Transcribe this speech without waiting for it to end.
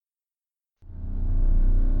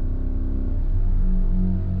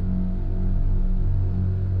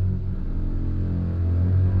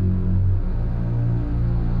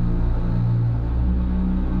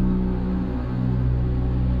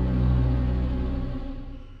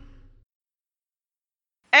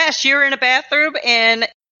Ash, you're in a bathroom, and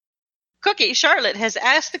Cookie, Charlotte, has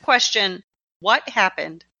asked the question, what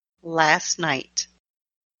happened last night?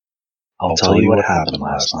 I'll tell you what happened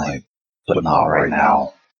last night, but not right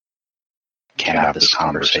now. Can't have this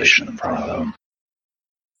conversation in front of him.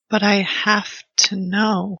 But I have to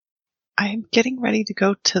know. I'm getting ready to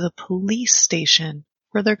go to the police station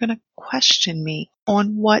where they're going to question me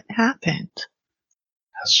on what happened.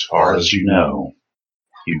 As far as you know,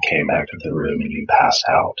 you came back to the room and you passed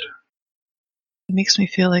out. It makes me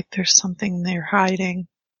feel like there's something they're hiding.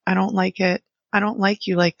 I don't like it. I don't like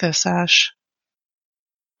you like this, Ash.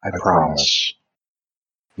 I promise.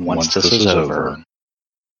 Once this is over,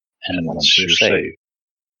 and once you're safe,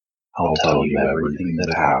 I'll tell you everything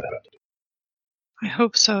that happened. I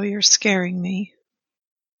hope so. You're scaring me.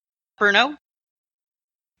 Bruno,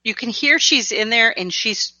 you can hear she's in there and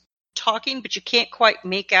she's talking, but you can't quite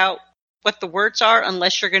make out what the words are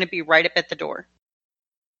unless you're going to be right up at the door.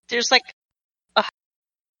 There's like a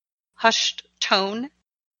hushed tone,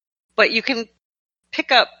 but you can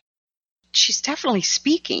pick up she's definitely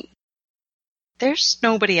speaking. There's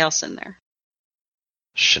nobody else in there.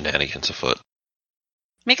 Shenanigans afoot.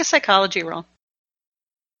 Make a psychology roll.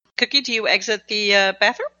 Cookie, do you exit the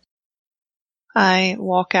bathroom? I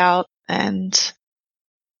walk out and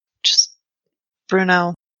just,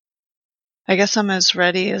 Bruno, I guess I'm as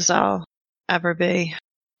ready as I'll ever be.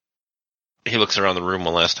 He looks around the room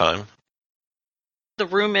one last time. The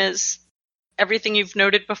room is everything you've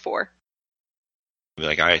noted before. Be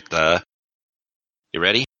like, all right, you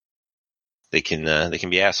ready? They can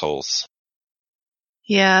be assholes.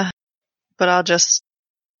 Yeah, but I'll do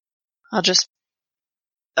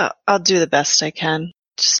the best I can.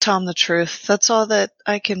 Just tell them the truth. That's all that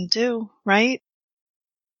I can do, right?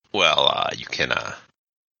 Well, you can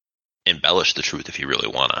embellish the truth if you really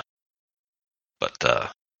wanna.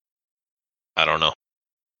 But I don't know.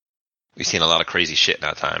 We've seen a lot of crazy shit in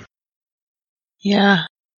that time. Yeah.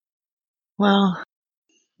 Well,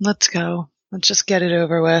 let's go. Let's just get it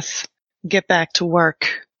over with. Get back to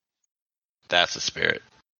work. That's the spirit.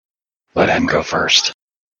 Let him go first.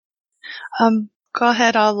 Go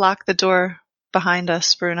ahead. I'll lock the door behind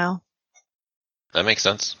us, Bruno. That makes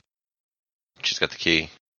sense. She's got the key.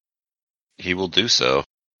 He will do so.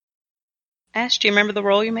 Ash, do you remember the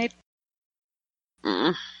roll you made?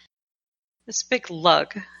 This big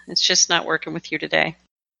lug. It's just not working with you today.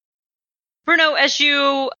 Bruno, as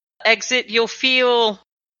you exit, you'll feel a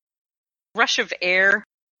rush of air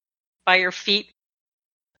by your feet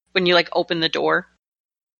when you open the door.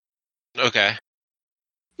 Okay.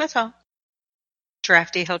 That's all.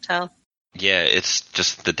 Drafty hotel. Yeah, it's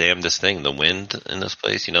just the damnedest thing. The wind in this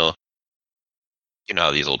place, you know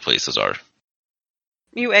how these old places are.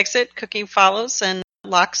 You exit, Cookie follows and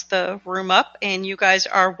locks the room up, and you guys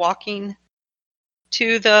are walking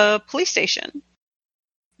to the police station.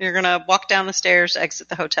 You're going to walk down the stairs, exit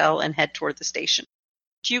the hotel, and head toward the station.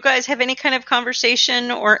 Do you guys have any kind of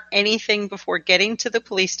conversation or anything before getting to the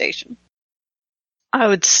police station? I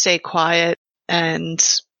would stay quiet and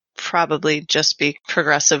probably just be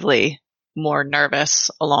progressively more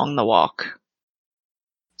nervous along the walk.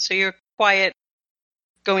 So you're quiet,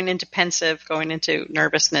 going into pensive, going into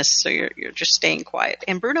nervousness, so you're just staying quiet.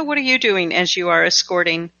 And Bruno, what are you doing as you are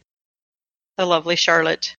escorting the lovely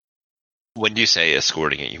Charlotte? When you say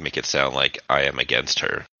escorting it, you make it sound like I am against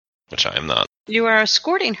her, which I am not. You are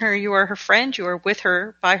escorting her. You are her friend. You are with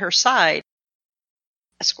her, by her side,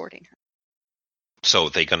 escorting her. So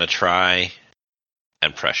they're going to try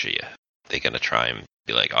and pressure you. They're going to try and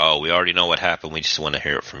be like, oh, we already know what happened. We just want to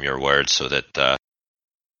hear it from your words so that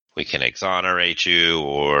we can exonerate you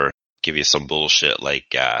or give you some bullshit like,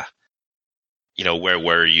 where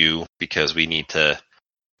were you? Because we need to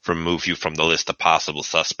remove you from the list of possible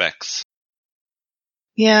suspects.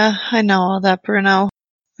 Yeah, I know all that, Bruno.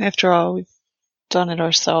 After all, we've done it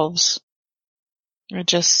ourselves.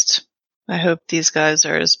 I hope these guys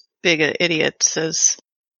are as big of idiots as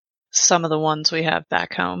some of the ones we have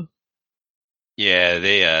back home. Yeah,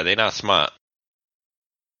 they're not smart.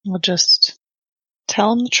 We'll just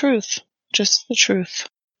tell them the truth. Just the truth.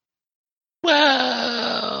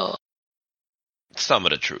 Well, some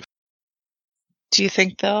of the truth. Do you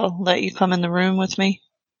think they'll let you come in the room with me?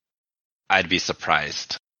 I'd be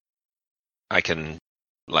surprised. I can,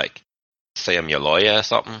 say I'm your lawyer or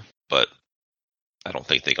something, but I don't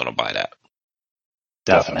think they're going to buy that.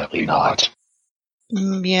 Definitely not.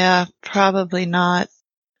 Yeah, probably not.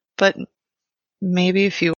 But maybe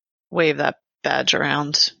if you wave that badge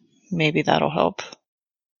around, maybe that'll help.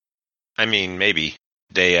 I mean, maybe.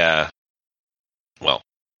 They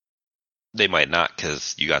might not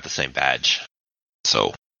because you got the same badge.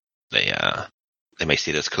 So, they They may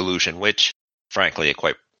see it as collusion, which, frankly, it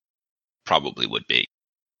quite probably would be.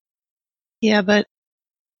 Yeah, but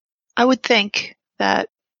I would think that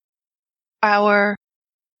our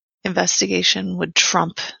investigation would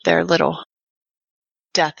trump their little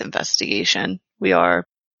death investigation. We are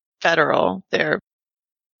federal. They're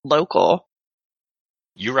local.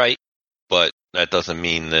 You're right, but that doesn't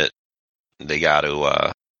mean that they got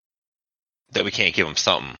to, that we can't give them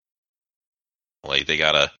something. Like, they're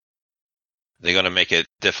going to make it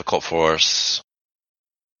difficult for us.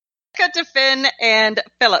 Cut to Finn and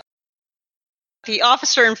Philip. The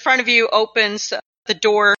officer in front of you opens the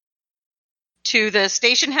door to the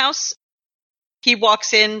station house. He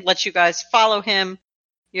walks in, lets you guys follow him.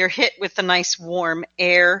 You're hit with the nice warm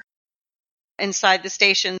air inside the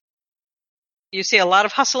station. You see a lot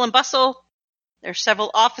of hustle and bustle. There's several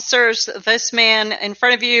officers. This man in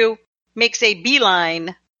front of you makes a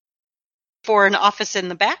beeline for an office in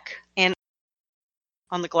the back. And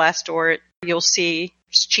on the glass door, you'll see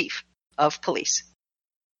Chief of Police.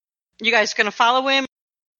 You guys going to follow him?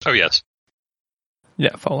 Oh, yes.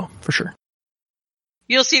 Yeah, follow, for sure.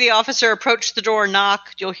 You'll see the officer approach the door,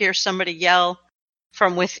 knock. You'll hear somebody yell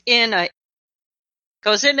from within.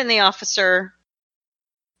 Goes in, and the officer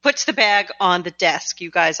puts the bag on the desk. You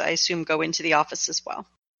guys, I assume, go into the office as well.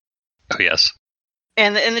 Oh, yes.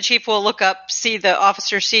 And the chief will look up, see the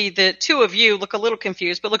officer, see the two of you, look a little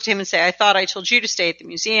confused, but look to him and say, I thought I told you to stay at the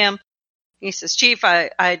museum. He says, Chief,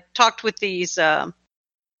 I talked with these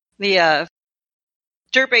the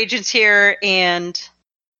derp agents here, and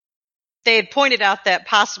they had pointed out that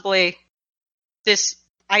possibly this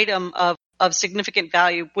item of significant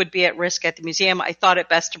value would be at risk at the museum. I thought it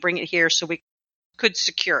best to bring it here so we could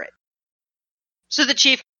secure it. So the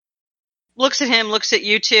chief looks at him, looks at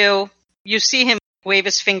you two. You see him wave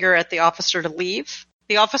his finger at the officer to leave.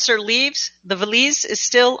 The officer leaves. The valise is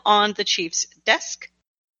still on the chief's desk.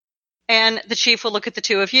 And the chief will look at the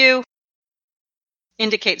two of you,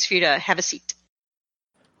 indicates for you to have a seat.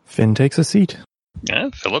 Finn takes a seat. Yeah,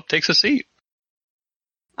 Philip takes a seat.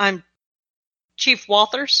 I'm Chief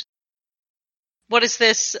Walters. What is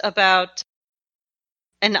this about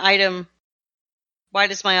an item? Why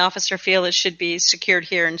does my officer feel it should be secured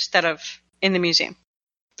here instead of in the museum?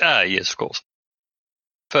 Yes, of course.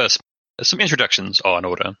 First, some introductions are in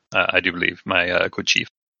order, I do believe, my good chief.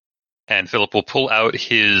 And Philip will pull out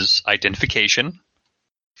his identification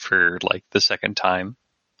for, like, the second time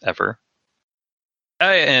ever.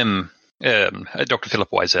 I am Dr. Philip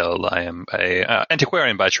Wiesel. I am an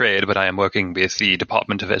antiquarian by trade, but I am working with the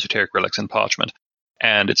Department of Esoteric Relics and Parchment.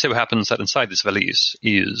 And it so happens that inside this valise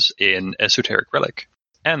is an esoteric relic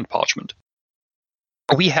and parchment.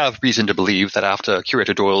 We have reason to believe that after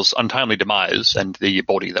Curator Doyle's untimely demise and the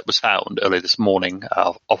body that was found early this morning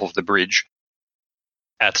off of the bridge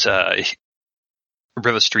at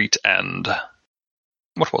River Street and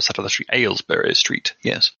what was that other street? Aylesbury Street,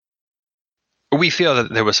 yes. We fear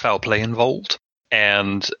that there was foul play involved,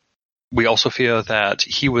 and we also fear that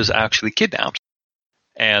he was actually kidnapped.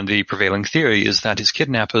 And the prevailing theory is that his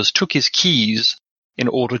kidnappers took his keys in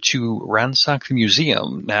order to ransack the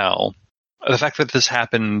museum. Now, the fact that this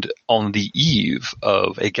happened on the eve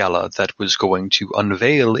of a gala that was going to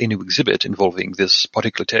unveil a new exhibit involving this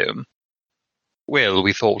particular tome, well,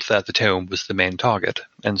 we thought that the tome was the main target,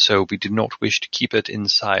 and so we did not wish to keep it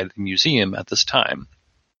inside the museum at this time.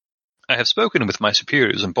 I have spoken with my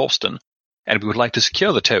superiors in Boston, and we would like to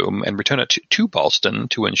secure the tome and return it to Boston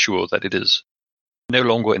to ensure that it is no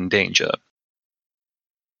longer in danger.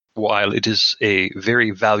 While it is a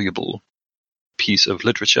very valuable piece of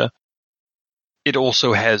literature, it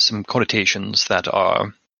also has some connotations that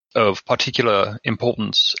are of particular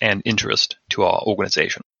importance and interest to our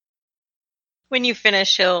organization. When you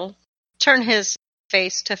finish, he'll turn his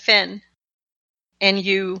face to Finn. And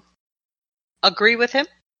you agree with him?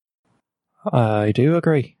 I do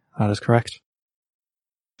agree. That is correct.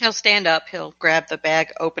 He'll stand up, he'll grab the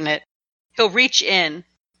bag, open it. He'll reach in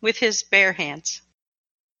with his bare hands.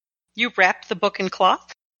 You wrapped the book in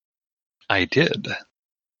cloth? I did.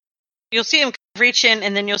 You'll see him reach in,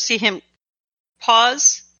 and then you'll see him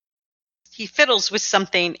pause. He fiddles with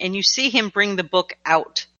something, and you see him bring the book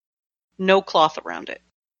out. No cloth around it.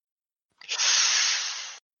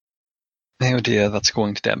 Oh dear, that's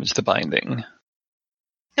going to damage the binding.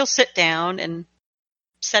 He'll sit down and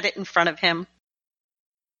set it in front of him,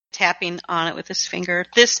 tapping on it with his finger.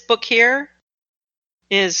 This book here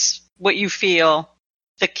is what you feel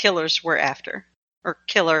the killers were after, or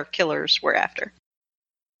killers were after.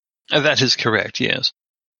 That is correct, yes.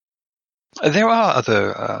 There are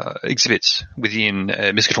other exhibits within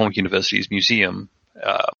Miskatonic University's museum,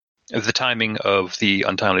 the timing of the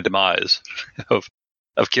untimely demise of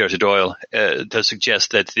Kira Doyle does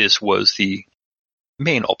suggest that this was the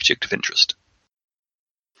main object of interest.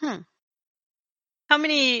 How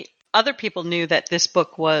many other people knew that this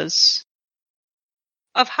book was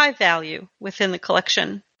of high value within the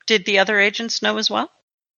collection? Did the other agents know as well?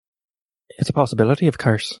 It's a possibility, of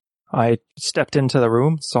course. I stepped into the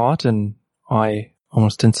room, saw it, and I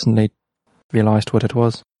almost instantly realized what it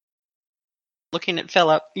was. Looking at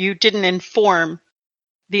Philip, you didn't inform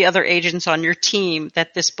the other agents on your team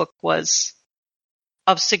that this book was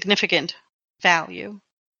of significant value.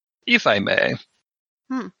 If I may.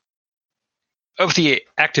 Of the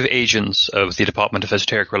active agents of the Department of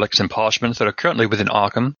Esoteric Relics and Parchments that are currently within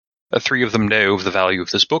Arkham, 3 of them know of the value of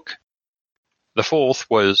this book. The 4th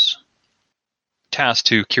was tasked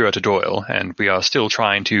to Kira Doyle, and we are still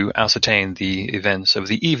trying to ascertain the events of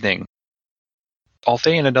the evening. Are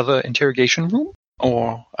they in another interrogation room?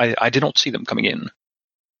 Or I did not see them coming in.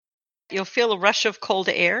 You'll feel a rush of cold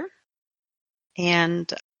air.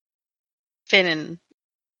 And Finn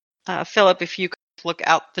and Philip, if you could look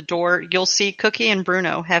out the door, you'll see Cookie and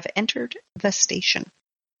Bruno have entered the station.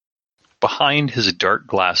 Behind his dark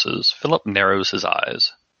glasses, Philip narrows his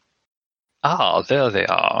eyes. Ah, there they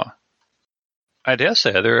are. I dare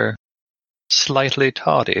say they're slightly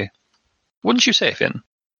tardy. Wouldn't you say, Finn?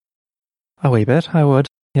 A wee bit, I would,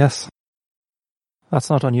 yes. That's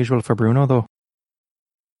not unusual for Bruno, though.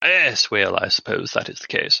 Yes, well, I suppose that is the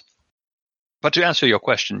case. But to answer your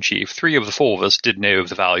question, Chief, 3 of the 4 of us did know of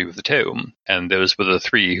the value of the tome, and those were the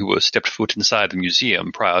 3 who were stepped foot inside the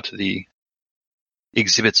museum prior to the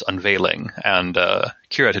exhibit's unveiling and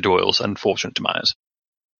Curator Doyle's unfortunate demise.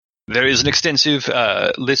 There is an extensive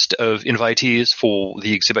list of invitees for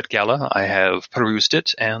the exhibit gala. I have perused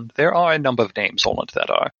it, and there are a number of names on it that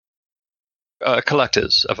are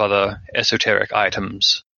collectors of other esoteric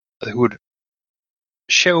items who would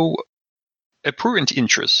show a prudent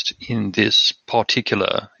interest in this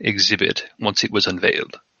particular exhibit once it was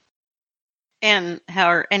unveiled. And how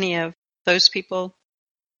are any of those people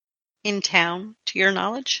in town, to your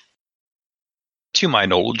knowledge? To my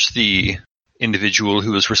knowledge, the individual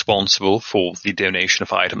who is responsible for the donation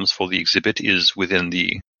of items for the exhibit is within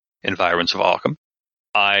the environs of Arkham.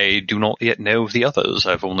 I do not yet know of the others.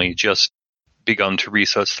 I've only just begun to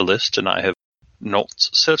research the list, and I have not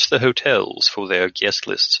searched the hotels for their guest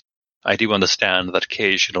lists. I do understand that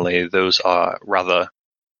occasionally those are rather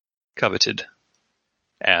coveted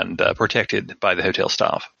and protected by the hotel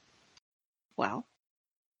staff. Well,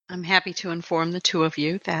 I'm happy to inform the 2 of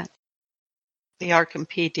you that the Arkham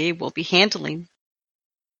PD will be handling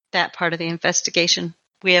that part of the investigation.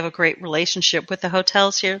 We have a great relationship with the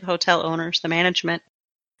hotels here, the hotel owners, the management,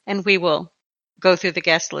 and we will go through the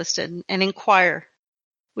guest list and inquire,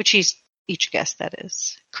 each guest that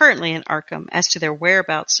is currently in Arkham, as to their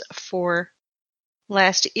whereabouts for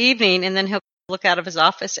last evening. And then he'll look out of his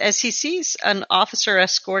office as he sees an officer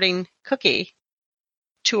escorting Cookie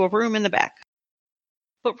to a room in the back.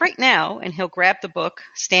 But right now, and he'll grab the book,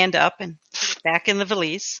 stand up, and put it back in the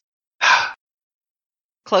valise,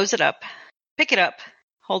 close it up, pick it up,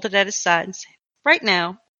 hold it at his side, and say, right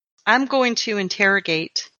now, I'm going to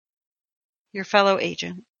interrogate your fellow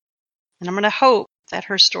agent, and I'm going to hope that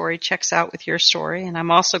her story checks out with your story, and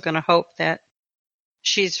I'm also going to hope that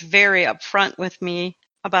she's very upfront with me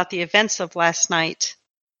about the events of last night,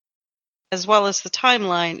 as well as the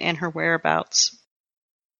timeline and her whereabouts.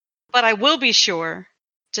 But I will be sure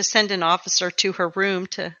to send an officer to her room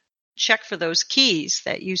to check for those keys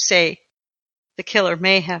that you say the killer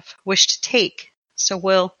may have wished to take. So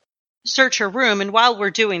we'll search her room, and while we're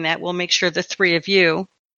doing that, we'll make sure the 3 of you,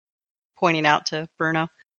 pointing out to Bruno,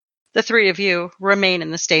 the 3 of you remain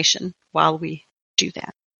in the station while we do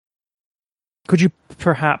that. Could you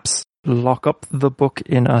perhaps lock up the book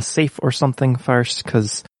in a safe or something first?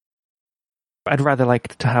 Because I'd rather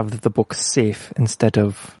like to have the book safe instead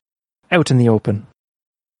of out in the open.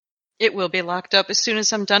 It will be locked up as soon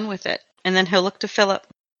as I'm done with it. And then he'll look to Philip.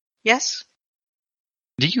 Yes?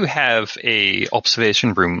 Do you have a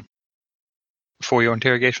observation room for your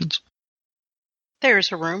interrogations?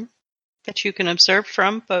 There's a room that you can observe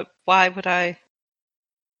from, but why would I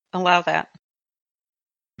allow that?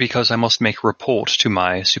 Because I must make a report to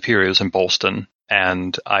my superiors in Boston,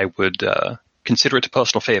 and I would consider it a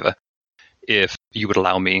personal favor if you would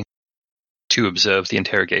allow me to observe the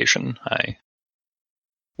interrogation. I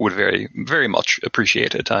would very, very much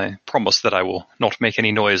appreciate it. I promise that I will not make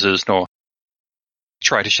any noises nor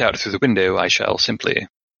try to shout through the window. I shall simply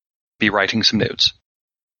be writing some notes.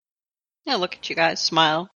 He'll look at you guys,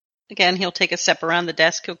 smile. Again, he'll take a step around the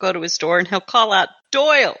desk, he'll go to his door, and he'll call out,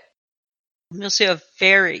 Doyle! You'll see a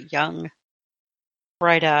very young,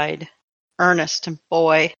 bright-eyed, earnest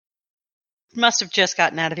boy. Must have just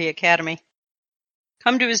gotten out of the academy.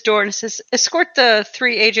 Come to his door and says, escort the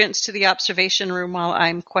 3 agents to the observation room while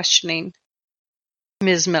I'm questioning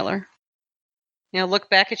Ms. Miller. Look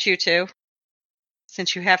back at you two.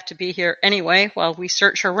 Since you have to be here anyway while we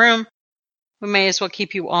search her room, we may as well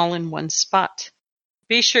keep you all in one spot.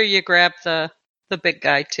 Be sure you grab the big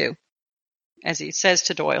guy too, as he says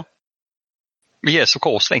to Doyle. Yes, of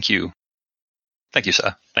course. Thank you. Thank you,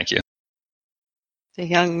 sir. Thank you. The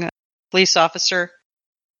young police officer.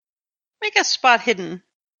 Make a spot hidden.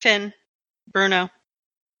 Finn, Bruno,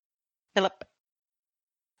 Philip.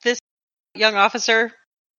 This young officer,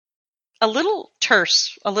 a little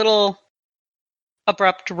terse, a little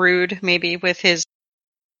abrupt, rude, maybe, with his,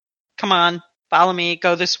 come on, follow me,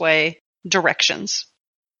 go this way, directions.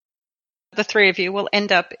 The 3 of you will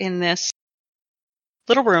end up in this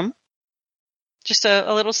little room. Just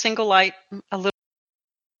a little single light, a little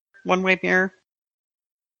one-way mirror,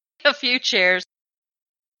 a few chairs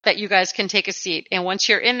that you guys can take a seat. And once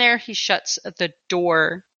you're in there, he shuts the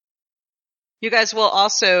door. You guys will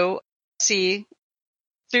also see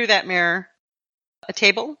through that mirror a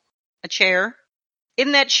table, a chair.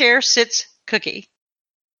 In that chair sits Cookie.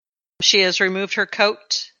 She has removed her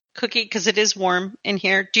coat. Cookie, because it is warm in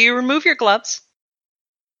here. Do you remove your gloves?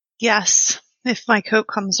 Yes. If my coat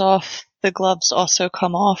comes off, the gloves also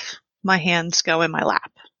come off. My hands go in my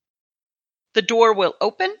lap. The door will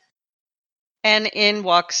open, and in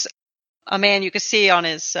walks a man. You can see on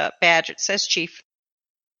his badge, it says Chief.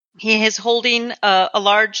 He is holding a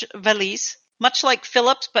large valise, much like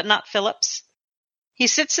Phillips, but not Phillips. He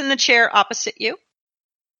sits in the chair opposite you,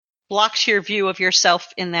 blocks your view of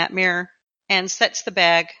yourself in that mirror, and sets the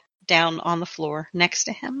bag down on the floor next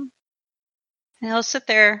to him. And he'll sit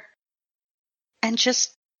there and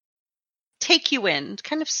just take you in,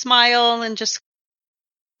 kind of smile and just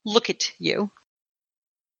look at you.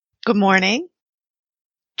 Good morning,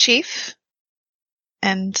 Chief.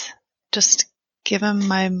 And just give him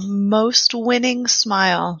my most winning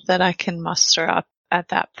smile that I can muster up at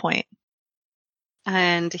that point.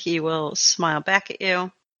 And he will smile back at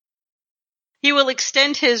you. He will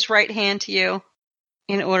extend his right hand to you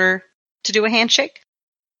in order to do a handshake.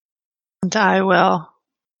 And I will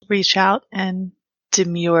reach out and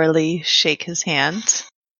demurely shake his hand.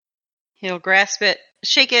 He'll grasp it,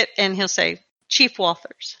 shake it, and he'll say, Chief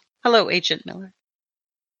Walters. Hello, Agent Miller.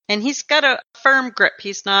 And he's got a firm grip.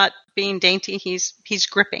 He's not being dainty. He's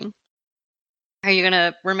gripping. Are you going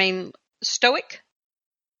to remain stoic?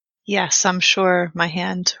 Yes, I'm sure my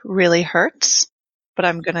hand really hurts, but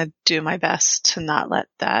I'm going to do my best to not let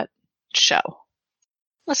that show.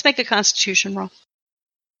 Let's make a Constitution roll.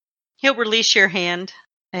 He'll release your hand,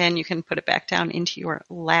 and you can put it back down into your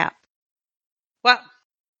lap. Well,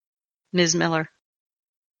 Ms. Miller,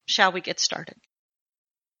 shall we get started?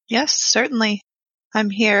 Yes, certainly. I'm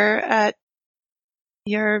here at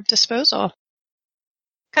your disposal.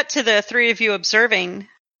 Cut to the 3 of you observing.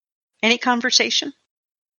 Any conversation?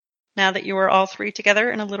 Now that you are all 3 together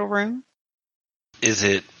in a little room? Is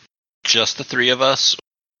it just the 3 of us?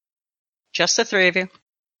 Just the 3 of you.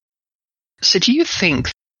 So do you think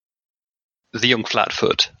the young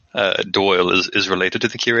Flatfoot, Doyle, is related to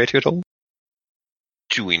the curator at all?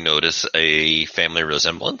 Do we notice a family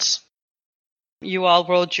resemblance? You all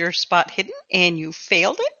rolled your spot hidden, and you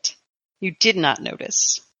failed it? You did not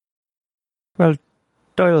notice. Well,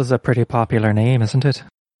 Doyle's a pretty popular name, isn't it?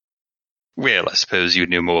 Well, I suppose you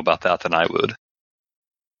knew more about that than I would.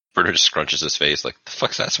 Bruno just scrunches his face like, the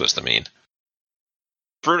fuck's that supposed to mean?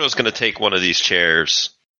 Bruno's going to take one of these chairs,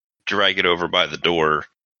 drag it over by the door,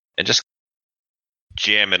 and just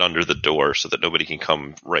jam it under the door so that nobody can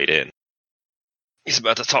come right in. He's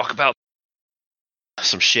about to talk about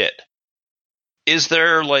some shit. Is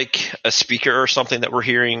there, like, a speaker or something that we're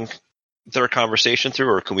hearing their conversation through,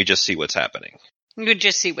 or can we just see what's happening? You can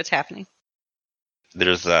just see what's happening.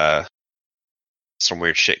 There's some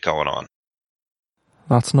weird shit going on.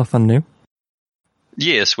 That's nothing new.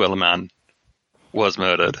 Yes, well, a man was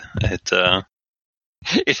murdered. It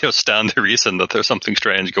does stand to reason that there's something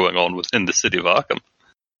strange going on within the city of Arkham.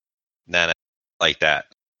 Nah, like that.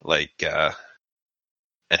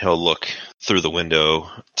 And he'll look through the window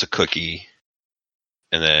to Cookie,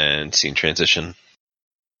 and then scene transition.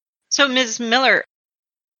 So, Ms. Miller,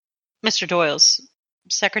 Mr. Doyle's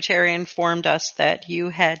secretary informed us that you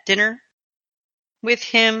had dinner with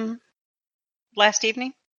him last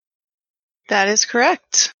evening. That is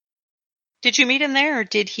correct. Did you meet him there, or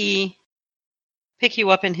did he pick you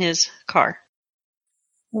up in his car?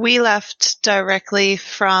 We left directly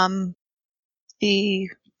from the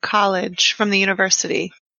college, from the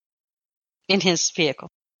university. In his vehicle.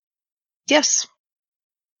 Yes.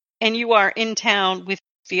 And you are in town with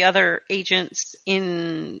the other agents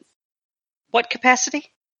in what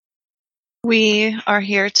capacity? We are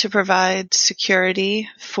here to provide security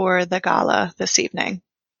for the gala this evening.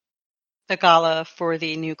 The gala for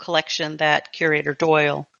the new collection that Curator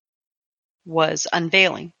Doyle was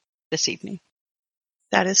unveiling this evening.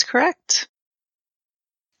 That is correct.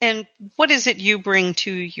 And what is it you bring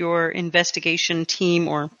to your investigation team,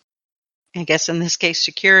 or I guess in this case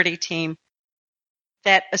security team,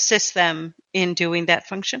 that assists them in doing that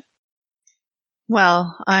function?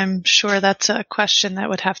 Well, I'm sure that's a question that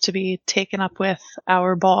would have to be taken up with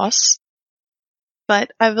our boss.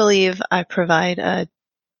 But I believe I provide a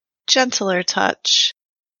gentler touch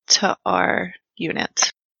to our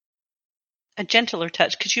unit. A gentler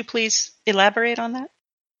touch. Could you please elaborate on that?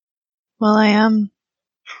 Well, I am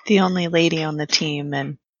the only lady on the team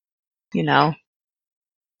and,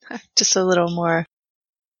 just a little more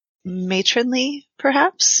matronly,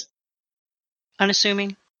 perhaps?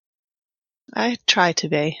 Unassuming? I try to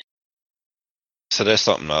be. So there's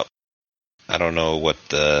something up. I don't know what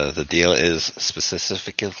the deal is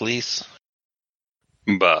specifically.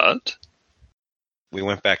 But We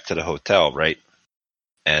went back to the hotel, right?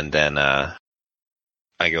 And then I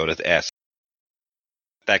go to ask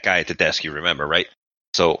that guy at the desk, you remember, right?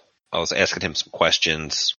 So I was asking him some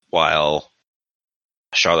questions while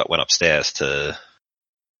Charlotte went upstairs to,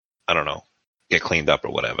 I don't know, get cleaned up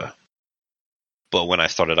or whatever. But when I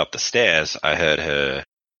started up the stairs, I heard her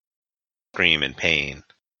scream in pain.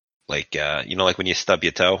 Like, like when you stub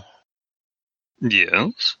your toe?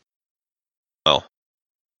 yes. Well,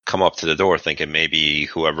 come up to the door thinking maybe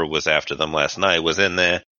whoever was after them last night was in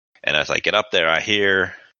there. And as I get up there, I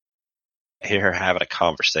hear her having a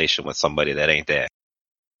conversation with somebody that ain't there.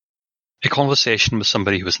 A conversation with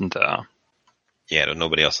somebody who isn't there. Yeah, there's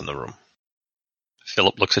nobody else in the room.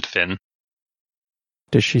 Philip looks at Finn.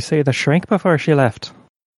 Did she say the shrink before she left?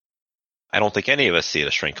 I don't think any of us see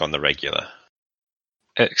the shrink on the regular.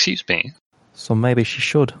 Excuse me. So maybe she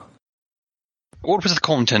should. What was the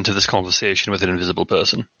content of this conversation with an invisible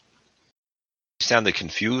person? She sounded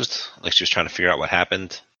confused, like she was trying to figure out what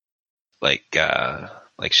happened. Like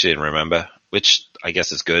she didn't remember, which I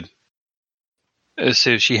guess is good.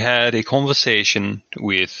 So she had a conversation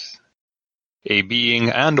with a being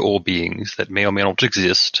and or beings that may or may not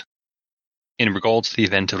exist in regards to the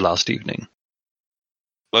event of last evening.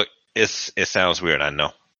 Look, it sounds weird, I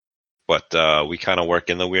know. But we kind of work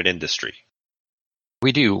in the weird industry.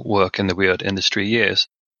 We do work in the weird industry, yes.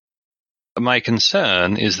 My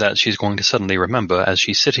concern is that she's going to suddenly remember as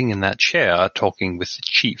she's sitting in that chair talking with the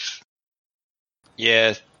chief.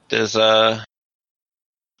 Yeah, there's I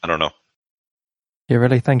don't know. You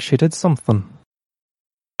really think she did something?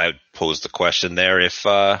 I posed the question there if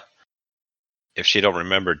she don't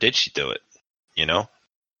remember, did she do it? You know?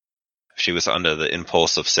 If she was under the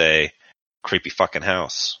impulse of, say, creepy fucking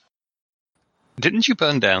house. Didn't you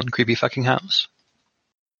burn down Creepy Fucking House?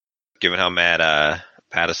 Given how mad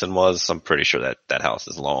Patterson was, I'm pretty sure that house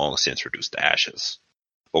is long since reduced to ashes.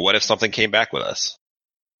 But what if something came back with us?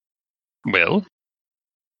 Well,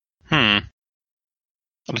 let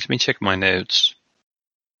me check my notes.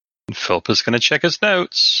 Philip is going to check his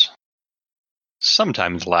notes.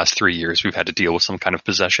 Sometime in the last 3 years, we've had to deal with some kind of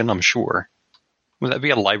possession, I'm sure. Would that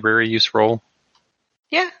be a library use roll?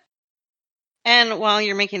 Yeah. And while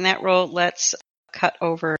you're making that roll, let's cut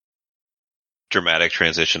over. Dramatic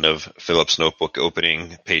transition of Philip's notebook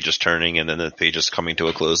opening, pages turning, and then the pages coming to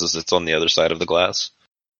a close as it's on the other side of the glass.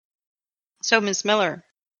 So, Ms. Miller,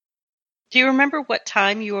 do you remember what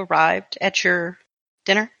time you arrived at your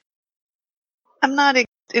dinner? I'm not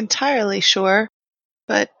entirely sure,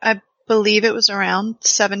 but I believe it was around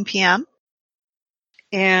 7 p.m.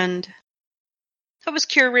 And how was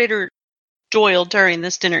Curator Doyle during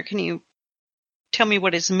this dinner? Can you tell me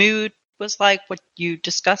what his mood was like, what you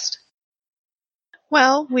discussed?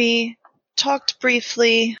 Well, we talked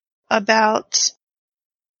briefly about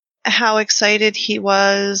how excited he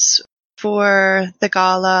was for the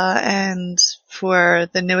gala and for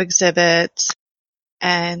the new exhibit.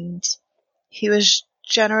 And he was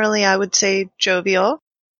generally, I would say, jovial.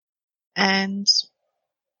 And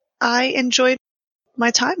I enjoyed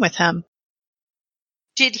my time with him.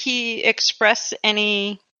 Did he express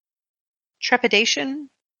any trepidation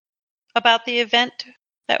about the event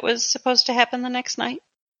that was supposed to happen the next night?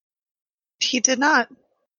 He did not.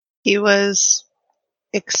 He was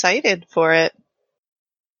excited for it.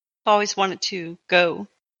 Always wanted to go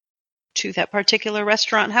to that particular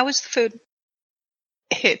restaurant. How was the food?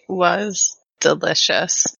 It was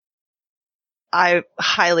delicious. I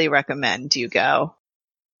highly recommend you go.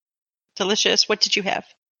 Delicious. What did you have?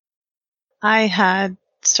 I had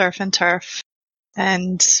surf and turf,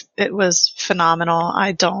 and it was phenomenal.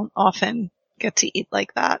 I don't often get to eat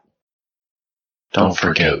like that. Don't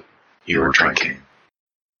forget you were drinking.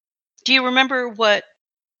 Do you remember what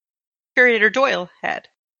Curator Doyle had?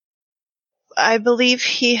 I believe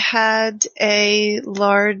he had a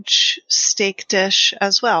large steak dish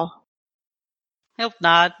as well. He'll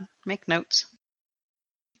nod, make notes.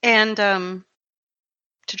 And, to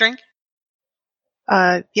drink?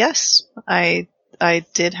 Yes, I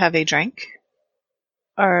did have a drink,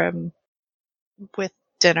 with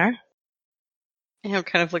dinner. And he'll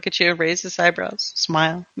kind of look at you, raise his eyebrows,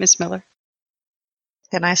 smile. Miss Miller.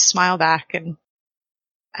 And I smile back, and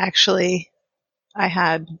actually, I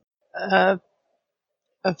had a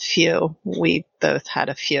few. We both had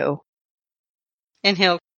a few. And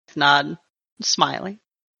he'll nod, smiling.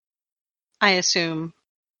 I assume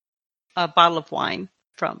a bottle of wine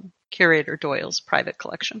from Curator Doyle's private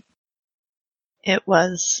collection. It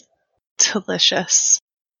was delicious.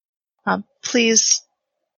 Please,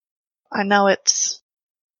 I know it's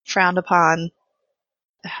frowned upon.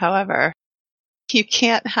 However, you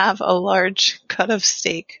can't have a large cut of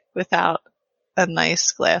steak without a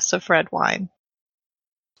nice glass of red wine.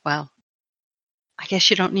 Well, I guess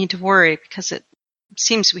you don't need to worry because it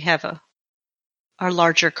seems we have our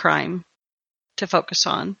larger crime to focus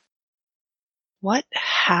on. What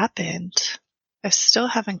happened? I still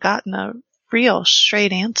haven't gotten a real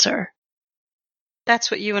straight answer.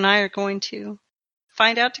 That's what you and I are going to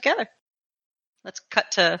find out together. Let's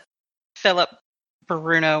cut to Philip,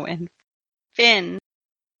 Bruno, and Finn.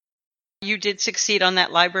 You did succeed on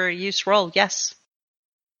that library use roll, yes.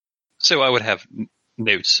 So I would have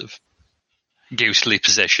notes of ghostly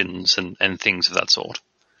possessions and things of that sort.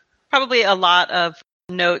 Probably a lot of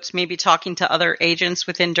notes, maybe talking to other agents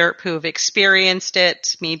within DERP who have experienced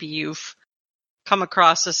it. Maybe you've come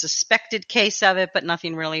across a suspected case of it, but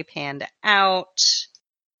nothing really panned out.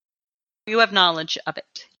 You have knowledge of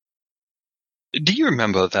it. Do you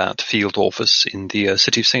remember that field office in the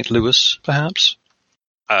city of St. Louis, perhaps?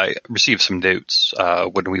 I received some notes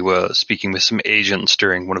when we were speaking with some agents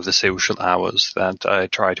during one of the social hours that I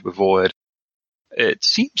tried to avoid. It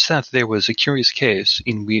seems that there was a curious case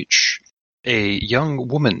in which a young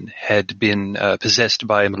woman had been possessed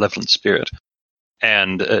by a malevolent spirit.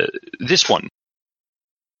 And this one,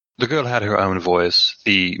 the girl had her own voice.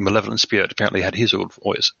 The malevolent spirit apparently had his own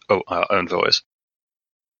voice.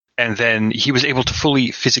 And then he was able to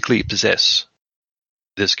fully physically possess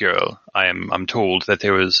this girl. I'm told that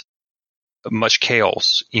there was much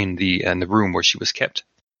chaos in the room where she was kept.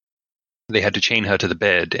 They had to chain her to the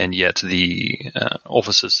bed, and yet the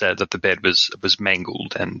officers said that the bed was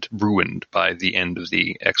mangled and ruined by the end of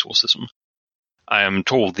the exorcism. I am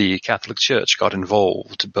told the Catholic Church got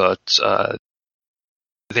involved, but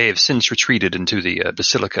they have since retreated into the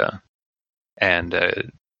basilica and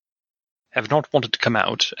have not wanted to come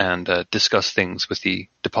out and discuss things with the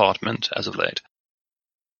department as of late.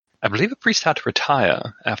 I believe a priest had to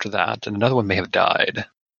retire after that, and another one may have died.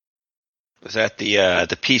 Was that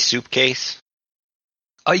the pea soup case?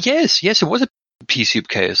 Yes, it was a pea soup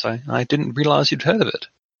case. I didn't realize you'd heard of it.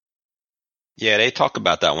 Yeah, they talk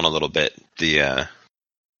about that one a little bit. But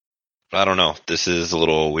I don't know. This is a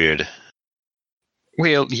little weird.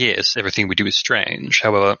 Well, yes, everything we do is strange.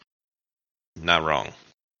 However, Not wrong.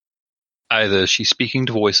 either she's speaking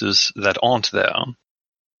to voices that aren't there,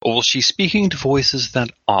 or she's speaking to voices that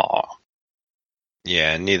are.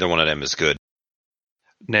 Yeah, neither one of them is good.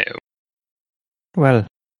 No. Well,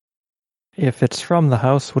 if it's from the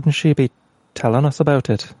house, wouldn't she be telling us about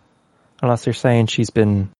it? Unless you're saying she's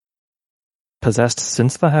been possessed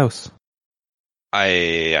since the house. I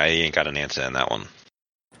ain't got an answer on that one.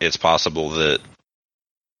 It's possible that,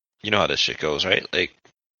 you know how this shit goes, right? Like,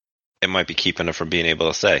 it might be keeping her from being able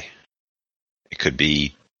to say. It could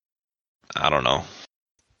be, I don't know.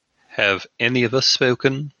 Have any of us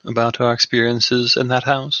spoken about our experiences in that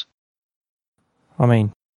house? I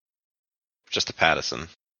mean, Just a Pattison.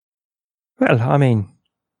 well,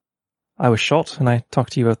 I was shot and I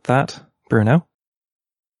talked to you about that, Bruno.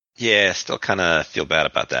 Yeah, still kind of feel bad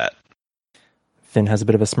about that. Finn has a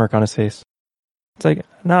bit of a smirk on his face. It's like,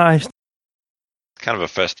 no, Kind of a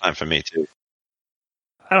first time for me, too.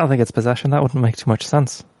 I don't think it's possession. That wouldn't make too much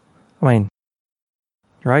sense. I mean,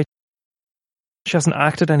 right? She hasn't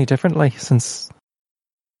acted any differently since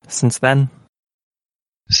then.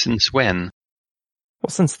 Since when? Well,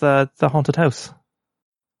 since the haunted house.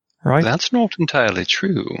 Right? That's not entirely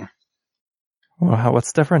true. Well,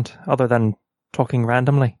 what's different, other than talking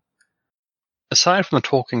randomly? aside from the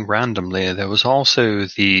talking randomly, there was also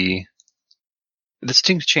the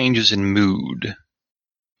distinct changes in mood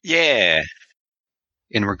Yeah.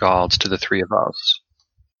 in regards to the three of us.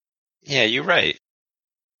 Yeah, you're right.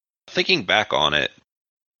 Thinking back on it,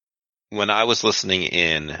 when I was listening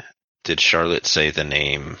in, did Charlotte say the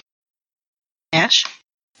name? Ash?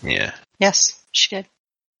 Yeah. Yes, she did.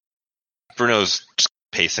 Bruno's just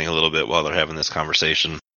pacing a little bit while they're having this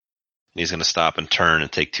conversation. He's going to stop and turn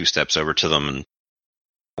and take 2 steps over to them and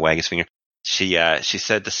wag his finger. She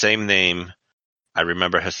said the same name I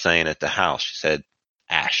remember her saying at the house. She said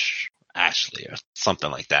Ashley, or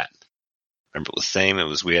something like that. Remember, it was the same. It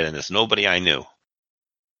was weird, and there's nobody I knew.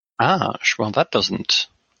 Ash, well, that doesn't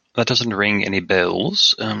ring any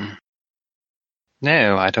bells.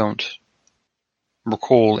 No, I don't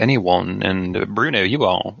recall anyone. And Bruno, you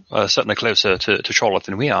are certainly closer to Charlotte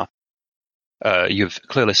than we are. You've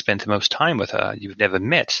clearly spent the most time with her. You've never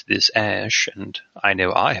met this Ash, and I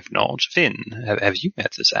know I have not. Finn, have you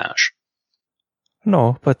met this Ash?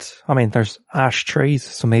 No, but I mean, there's ash trees,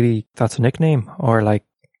 so maybe that's a nickname, or like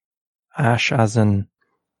ash as in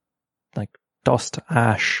like dust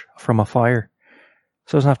ash from a fire.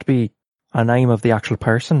 So it doesn't have to be a name of the actual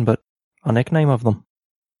person, but a nickname of them.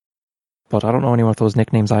 But I don't know any of those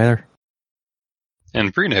nicknames either.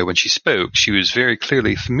 And Bruno, when she spoke, she was very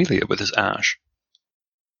clearly familiar with this Ash.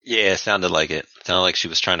 Yeah, it sounded like it. It sounded like she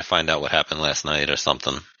was trying to find out what happened last night or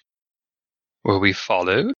something. Were we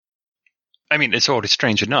followed? I mean, it's already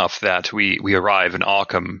strange enough that we arrive in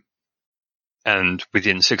Arkham, and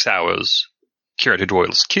within 6 hours, Curator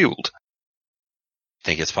Doyle's killed.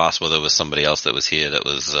 Think it's possible there was somebody else that was here that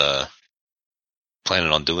was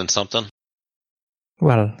planning on doing something?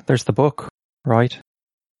 Well, there's the book, right?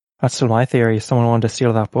 That's still my theory. Someone wanted to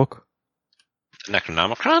steal that book. The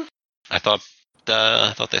Necronomicon? I thought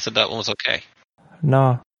they said that one was okay.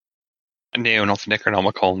 No. No, not the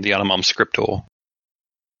Necronomicon, the Animam Scriptor.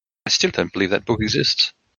 I still don't believe that book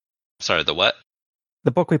exists. Sorry, the what?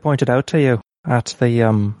 The book we pointed out to you at the,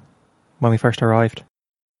 when we first arrived.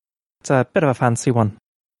 It's a bit of a fancy one.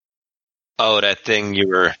 Oh, that thing you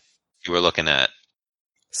were looking at.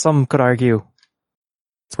 Some could argue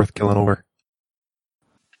it's worth killing over.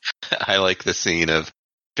 I like the scene of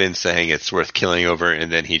Finn saying it's worth killing over,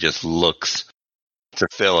 and then he just looks to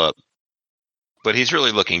Philip. But he's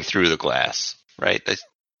really looking through the glass, right?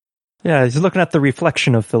 Yeah, he's looking at the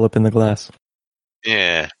reflection of Philip in the glass.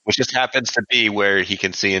 Yeah, which just happens to be where he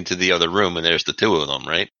can see into the other room, and there's the 2 of them,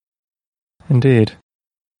 right? Indeed.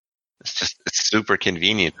 It's super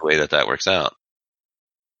convenient the way that works out.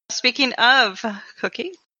 Speaking of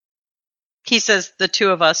Cookie, he says the 2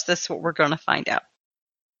 of us, that's what we're going to find out.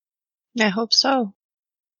 I hope so.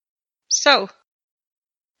 So,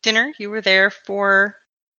 dinner, you were there for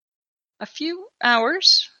a few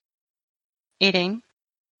hours, eating,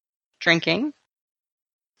 drinking,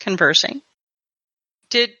 conversing.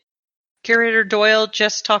 Did Curator Doyle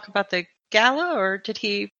just talk about the gala, or did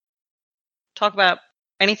he talk about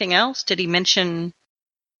anything else? Did he mention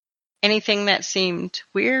anything that seemed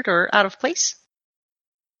weird or out of place?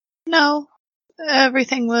 No,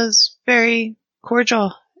 everything was very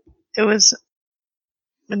cordial. It was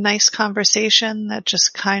a nice conversation that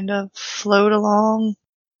just kind of flowed along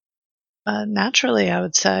naturally, I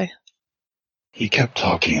would say. He kept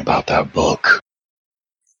talking about that book.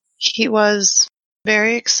 He was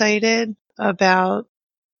very excited about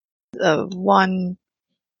the one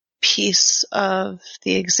piece of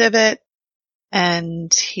the exhibit,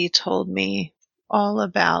 and he told me all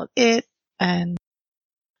about it and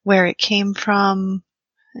where it came from,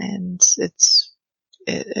 and it's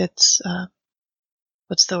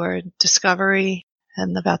what's the word? Discovery,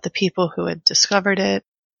 and about the people who had discovered it.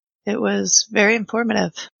 It was very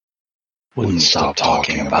informative. Wouldn't stop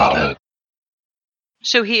talking about it.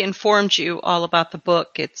 So he informed you all about the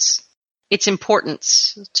book, its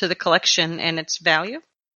importance to the collection and its value?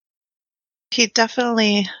 He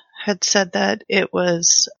definitely had said that it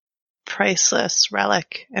was a priceless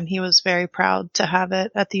relic, and he was very proud to have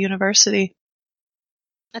it at the university.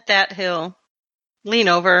 At that, he'll lean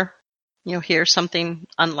over, you'll hear something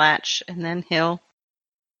unlatch, and then he'll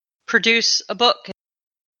produce a book,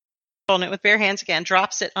 holding it with bare hands again,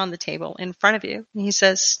 drops it on the table in front of you, and he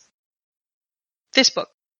says, "This book.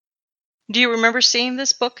 Do you remember seeing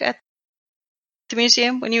this book at the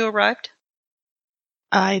museum when you arrived?"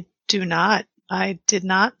 I do not. I did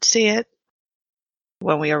not see it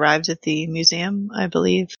when we arrived at the museum. I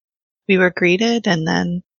believe we were greeted, and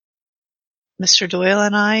then Mr. Doyle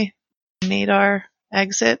and I made our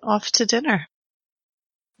exit off to dinner.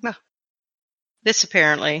 Well, this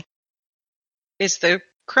apparently is the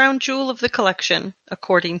crown jewel of the collection,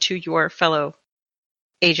 according to your fellow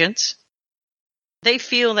agents. They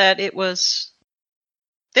feel that it was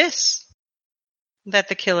this that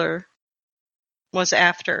the killer was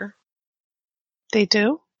after. They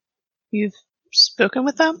do? You've spoken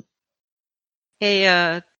with them?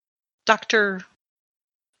 A Dr.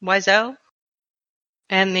 Wiesel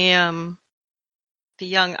and the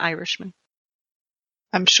young Irishman.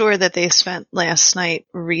 I'm sure that they spent last night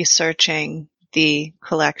researching the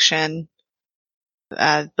collection.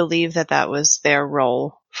 I believe that that was their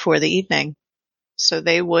role for the evening. So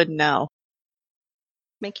they would know.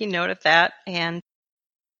 Making note of that, and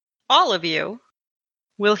all of you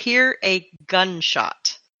will hear a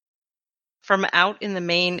gunshot from out in the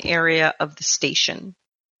main area of the station.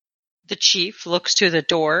 The chief looks to the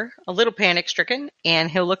door, a little panic-stricken,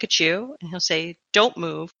 and he'll look at you and he'll say, "Don't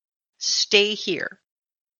move. Stay here."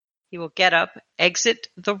 He will get up, exit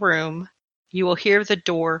the room. You will hear the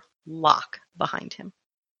door lock behind him.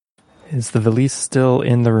 Is the valise still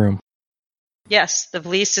in the room? Yes, the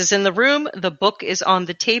valise is in the room. The book is on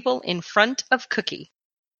the table in front of Cookie.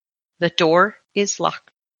 The door is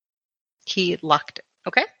locked. He locked it.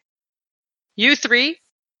 Okay? You three,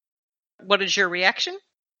 what is your reaction?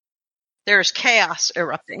 There's chaos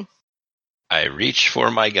erupting. I reach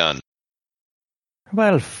for my gun.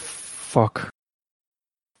 Well, fuck.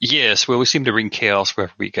 Yes, well, we seem to bring chaos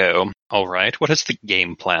wherever we go. All right, what is the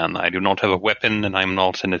game plan? I do not have a weapon, and I'm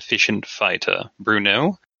not an efficient fighter.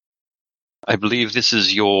 Bruno, I believe this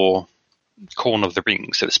is your corner of the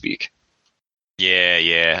ring, so to speak.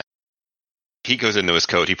 Yeah. He goes into his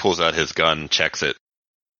coat, he pulls out his gun, checks it,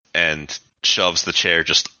 and shoves the chair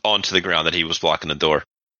just onto the ground that he was blocking the door.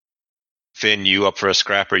 Finn, you up for a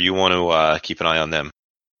scrap, or you want to keep an eye on them?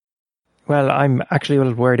 Well, I'm actually a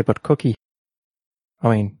little worried about Cookie. I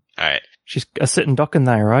mean, All right. she's a sitting duck in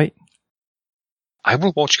there, right? I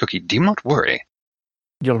will watch Cookie, do not worry.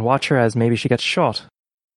 You'll watch her as maybe she gets shot.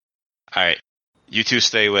 All right. You two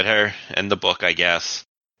stay with her and the book, I guess.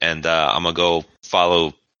 And I'm going to go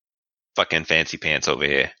follow fucking Fancy Pants over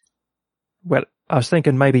here. Well, I was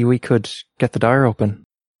thinking maybe we could get the door open.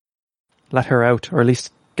 Let her out, or at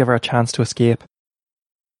least give her a chance to escape.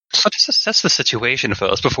 So let's assess the situation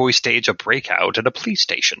first before we stage a breakout at a police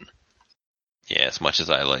station. Yeah, as much as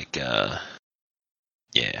I like, yeah.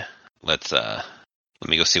 Let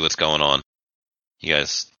me go see what's going on. You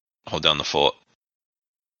guys hold down the fort.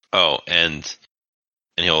 Oh, and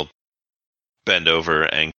he'll bend over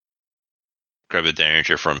and grab a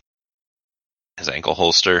derringer from his ankle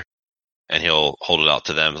holster, and he'll hold it out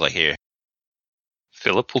to them like, here.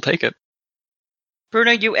 Philip will take it.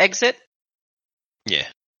 Bruno, you exit. Yeah.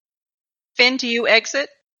 Finn, do you exit?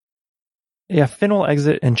 Yeah, Finn will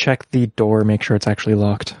exit and check the door, make sure it's actually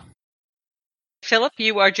locked. Philip,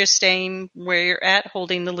 you are just staying where you're at,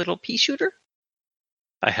 holding the little pea shooter.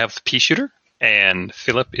 I have the pea shooter, and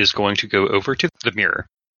Philip is going to go over to the mirror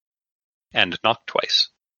and knock twice.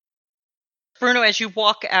 Bruno, as you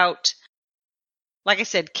walk out, like I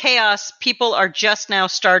said, chaos, people are just now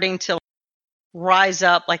starting to rise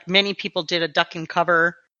up, like many people did a duck and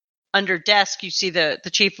cover. Under desk, you see the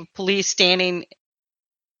chief of police standing,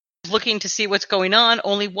 looking to see what's going on.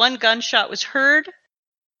 Only one gunshot was heard,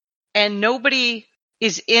 and nobody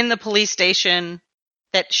is in the police station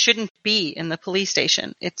that shouldn't be in the police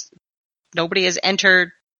station. Nobody has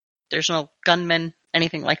entered. There's no gunman,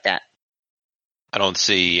 anything like that. I don't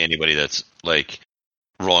see anybody that's like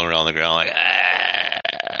rolling around on the ground like,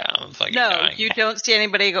 I'm fucking No, dying. you don't see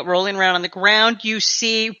anybody rolling around on the ground. You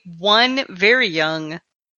see one very young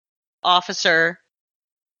officer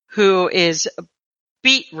who is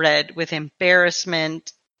beet red with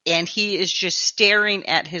embarrassment, and he is just staring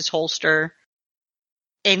at his holster,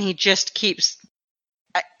 and he just keeps...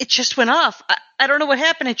 It just went off. I don't know what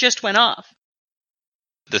happened. It just went off.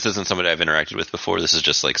 This isn't somebody I've interacted with before. This is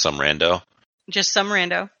just like some rando. Just some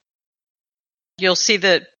rando. You'll see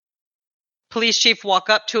the police chief walk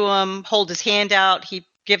up to him, hold his hand out. He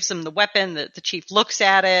gives him the weapon. The chief looks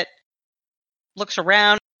at it, looks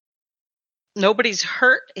around. Nobody's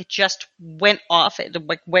hurt. It just went off. It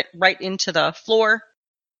went right into the floor.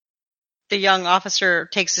 The young officer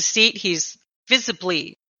takes a seat. He's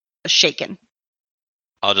visibly shaken.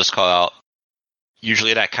 I'll just call out,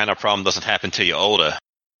 usually that kind of problem doesn't happen till you're older.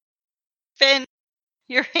 Finn,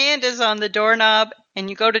 your hand is on the doorknob, and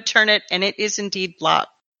you go to turn it, and it is indeed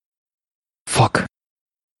locked. Fuck.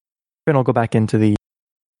 Finn will go back into the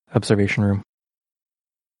observation room.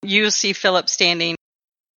 You see Philip standing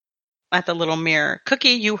at the little mirror. Cookie,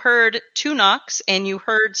 you heard 2 knocks, and you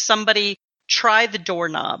heard somebody try the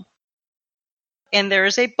doorknob. And there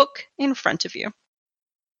is a book in front of you.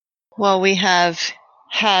 Well, we have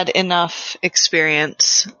had enough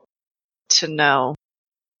experience to know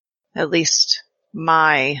at least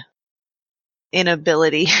my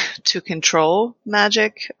inability to control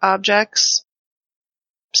magic objects.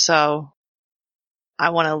 So I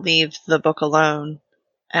want to leave the book alone,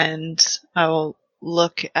 and I will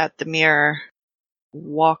look at the mirror,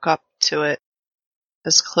 walk up to it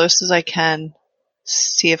as close as I can,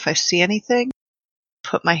 see if I see anything,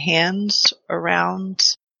 put my hands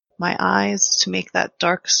around my eyes to make that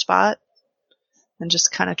dark spot, and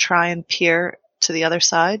just kind of try and peer to the other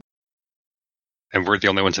side. And we're the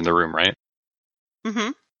only ones in the room, right?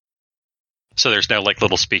 Mm-hmm. So there's no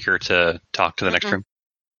little speaker to talk to the next room?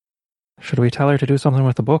 Should we tell her to do something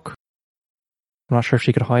with the book? I'm not sure if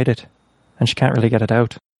she could hide it, and she can't really get it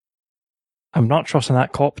out. I'm not trusting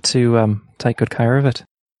that cop to take good care of it.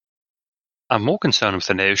 I'm more concerned with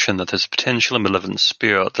the notion that there's a potential malevolent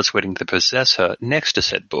spirit that's waiting to possess her next to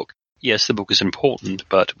said book. Yes, the book is important,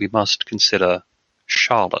 but we must consider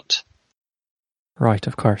Charlotte. Right,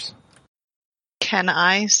 of course. Can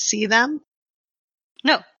I see them?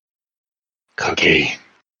 No. Cookie.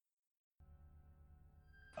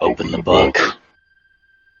 Open the book.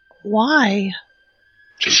 Why?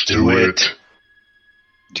 Just do it.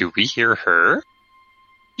 Do we hear her?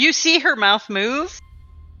 You see her mouth move.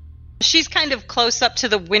 She's kind of close up to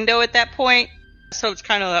the window at that point, so it's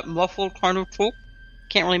kind of that muffled kind of talk.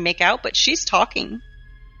 Can't really make out, but she's talking.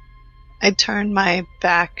 I turn my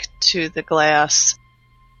back to the glass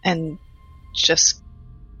and just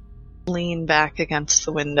lean back against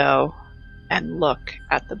the window and look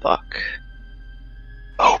at the book.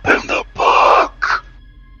 Open the book.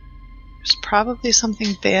 There's probably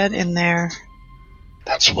something bad in there.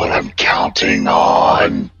 That's what I'm counting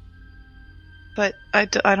on. But I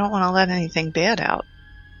don't want to let anything bad out.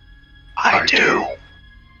 I do.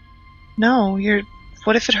 No,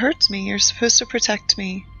 what if it hurts me? You're supposed to protect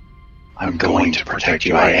me. I'm going to protect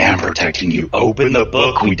you. I am protecting you. Open the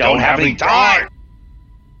book. We don't have any time.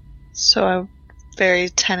 So I very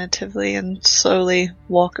tentatively and slowly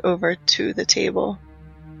walk over to the table.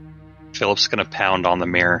 Philip's going to pound on the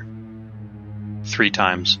mirror 3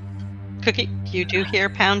 times. Cookie, you do hear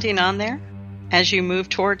pounding on there as you move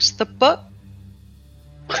towards the book.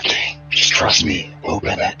 Cookie, just trust me.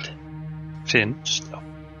 Open it. Finn,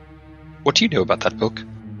 what do you know about that book?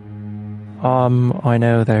 I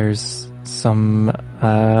know there's some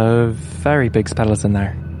very big spells in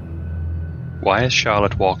there. Why is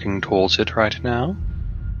Charlotte walking towards it right now?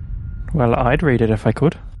 Well, I'd read it if I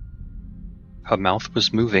could. Her mouth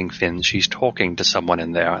was moving, Finn. She's talking to someone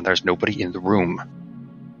in there, and there's nobody in the room.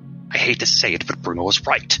 I hate to say it, but Bruno was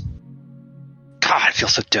right. God, I feel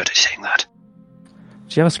so dirty saying that.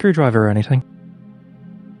 Do you have a screwdriver or anything?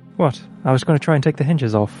 What? I was going to try and take the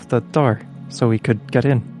hinges off the door so we could get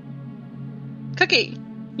in. Cookie,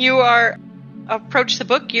 you are approach the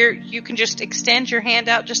book. You can just extend your hand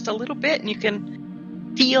out just a little bit and you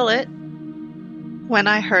can feel it. When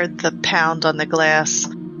I heard the pound on the glass,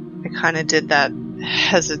 I kind of did that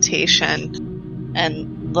hesitation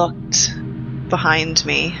and looked behind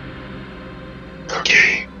me.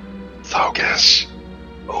 Cookie, focus.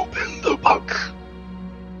 Open the book.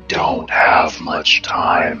 Don't have much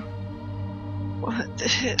time.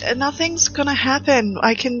 Nothing's gonna happen.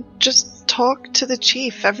 I can just talk to the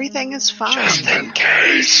chief. Everything is fine. Just in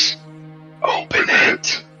case. Open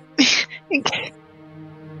it.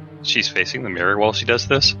 She's facing the mirror while she does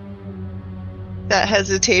this? That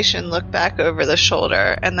hesitation, look back over the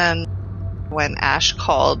shoulder, and then when Ash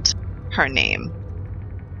called her name,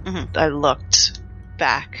 I looked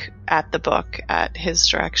back at the book, at his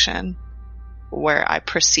direction, where I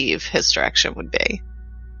perceive his direction would be.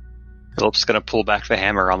 Philip's going to pull back the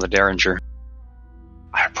hammer on the Derringer.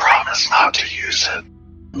 I promise not to use it,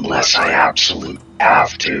 unless I absolutely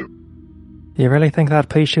have to. You really think that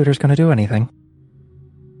pea shooter's going to do anything?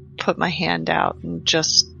 Put my hand out and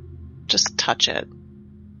just touch it.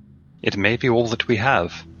 It may be all that we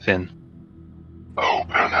have, Finn.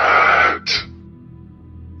 Open it.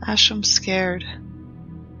 Ash, I'm scared.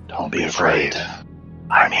 Don't be afraid.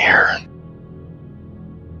 I'm here.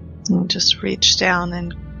 I'll just reach down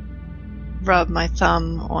and rub my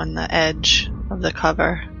thumb on the edge of the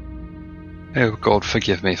cover. Oh, God,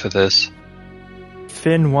 forgive me for this.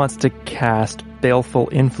 Finn wants to cast Baleful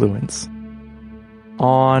Influence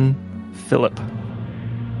on Philip.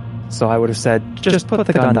 So I would have said, just put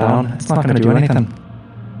the gun down. It's not going to do anything.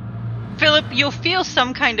 Philip, you'll feel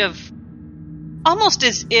some kind of... almost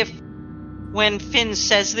as if when Finn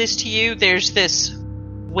says this to you, there's this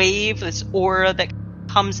wave, this aura that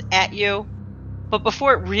comes at you. But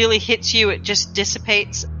before it really hits you, it just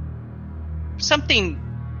dissipates. Something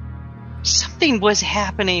was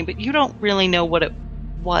happening, but you don't really know what it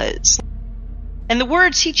was. And the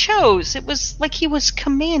words he chose, it was like he was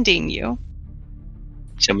commanding you.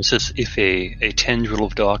 It's almost as if a tendril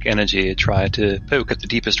of dark energy tried to poke at the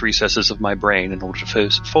deepest recesses of my brain in order to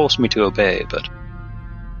force me to obey, but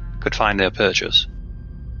could find no purchase.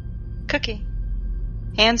 Cookie.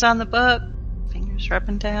 Hands on the book. Fingers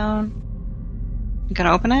rubbing down. You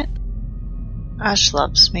gonna open it? Ash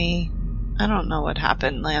loves me. I don't know what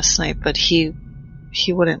happened last night, but he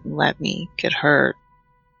wouldn't let me get hurt.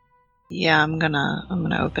 Yeah, I'm gonna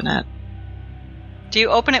open it. Do you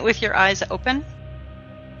open it with your eyes open?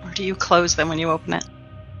 Or do you close them when you open it?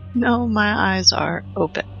 No, my eyes are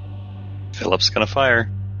open. Philip's gonna fire.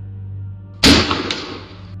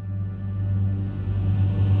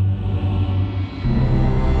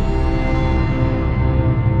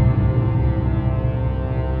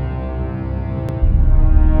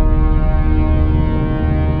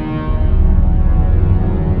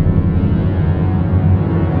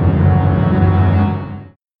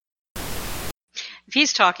 If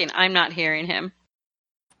he's talking, I'm not hearing him.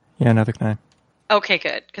 Yeah, neither can I. Okay,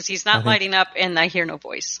 good. Because he's not lighting up and I hear no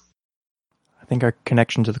voice. I think our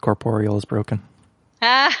connection to the corporeal is broken.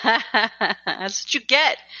 That's what you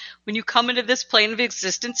get when you come into this plane of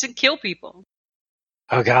existence and kill people.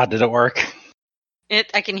 Oh God, did it work?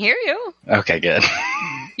 I can hear you. Okay, good.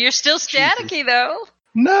 You're still staticky, though.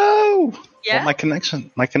 No! Yeah? Well,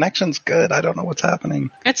 my connection's good. I don't know what's happening.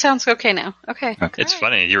 It sounds okay now. Okay. It's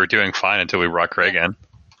funny, you were doing fine until we brought Craig in.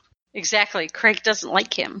 Exactly. Craig doesn't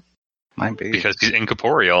like him. Might be. Because he's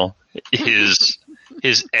incorporeal. His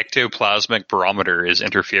ectoplasmic barometer is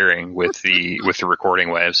interfering with the recording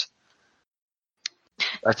waves.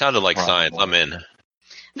 That sounded like science. I'm in.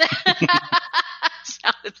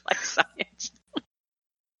 Sounded like science.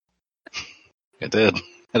 It did.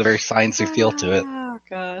 Had a very sciencey feel to it. Oh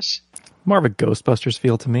gosh. More of a Ghostbusters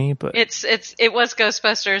feel to me, but It was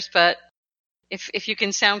Ghostbusters, but if you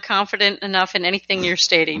can sound confident enough in anything you're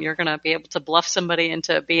stating, you're gonna be able to bluff somebody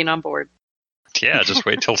into being on board. Yeah, just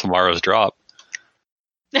wait till tomorrow's drop.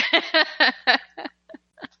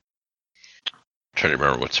 Trying to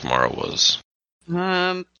remember what tomorrow was.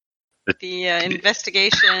 The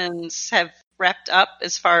investigations have wrapped up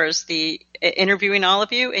as far as the interviewing all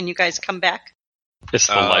of you, and you guys come back. It's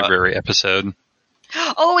the library episode.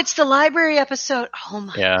 Oh, it's the library episode. Oh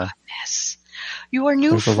my goodness. Your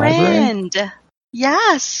new There's a friend.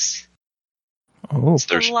 Yes. oh, It's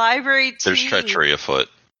the library team. There's treachery afoot.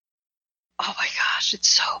 Oh my gosh, it's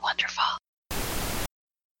so wonderful.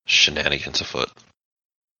 Shenanigans afoot.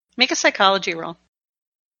 Make a psychology roll.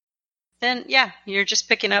 Then, yeah, you're just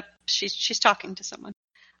picking up. She's talking to someone.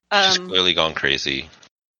 She's clearly gone crazy.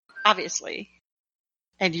 Obviously.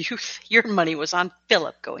 And your money was on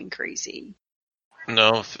Philip going crazy.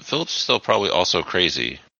 No, Philip's still probably also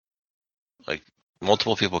crazy. Like,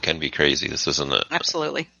 multiple people can be crazy. This isn't it.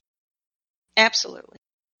 Absolutely. Absolutely.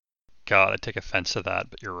 God, I take offense to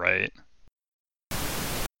that, but you're right.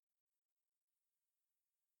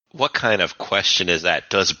 What kind of question is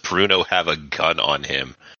that? Does Bruno have a gun on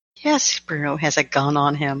him? Yes, Bruno has a gun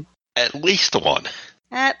on him. At least one.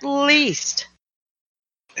 At least.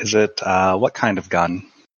 Is it, what kind of gun?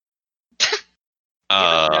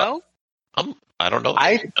 No? I don't know.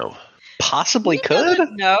 I know. possibly could.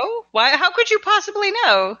 No? Why? How could you possibly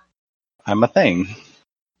know? I'm a thing.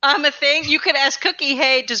 I'm a thing. You could ask Cookie,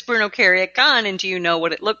 hey, does Bruno carry a gun? And do you know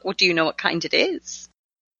what do you know what kind it is?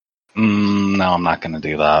 No, I'm not going to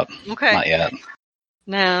do that. Okay. Not yet.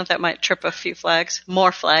 No, that might trip a few flags.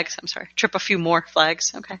 More flags. I'm sorry. Trip a few more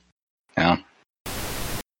flags. Okay. Yeah.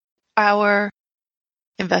 Our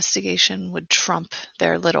investigation would trump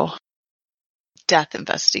their little death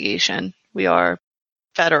investigation. We are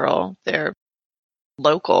federal. They're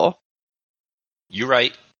local. You're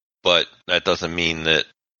right, but that doesn't mean that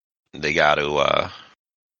they got to,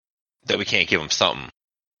 that we can't give them something.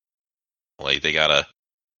 Like, they're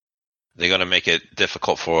going to make it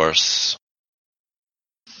difficult for us.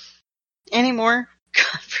 Any more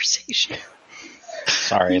conversation?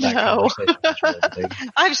 Sorry, that No. conversation was really big.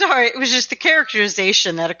 I'm sorry. It was just the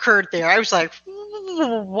characterization that occurred there. I was like,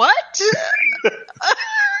 what?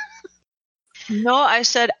 No, I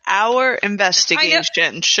said our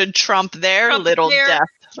investigation should trump their Trump little their- death.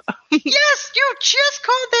 Yes, you just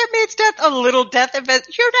called that man's death a little death event.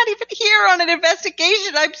 You're not even here on an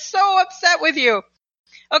investigation. I'm so upset with you.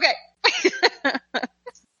 Okay.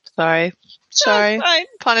 Sorry. Sorry. That's fine.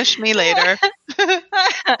 Punish me later.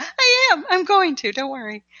 I am. I'm going to. Don't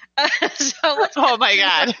worry. So let's Oh my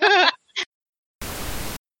god.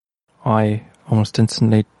 I almost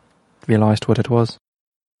instantly realised what it was.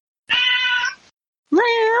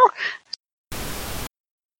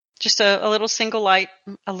 Just a little single light,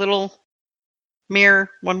 a little Mirror,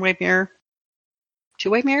 one-way mirror.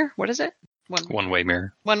 Two-way mirror? What is it? One-way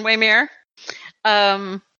mirror. One-way mirror.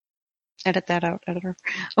 Edit that out, editor.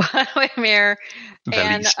 One-way mirror.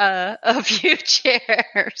 Valise. And a few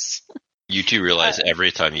chairs. You two realize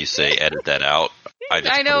every time you say edit that out, I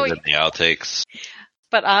just know. put it in the outtakes.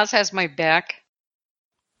 But Oz has my back.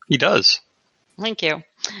 He does. Thank you.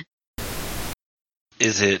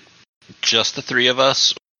 Is it just the three of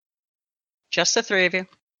us? Just the three of you.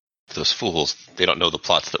 Those fools, they don't know the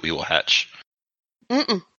plots that we will hatch.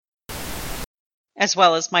 Mm-mm. As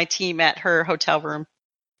well as my team at her hotel room.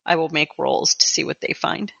 I will make rolls to see what they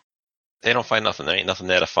find. They don't find nothing. There ain't nothing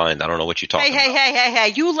there to find. I don't know what you're talking about.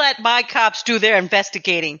 Hey, you let my cops do their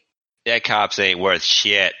investigating. That cops ain't worth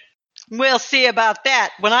shit. We'll see about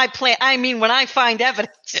that when I find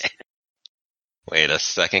evidence. Wait a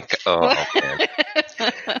second. Oh, man.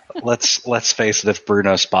 Let's face it. If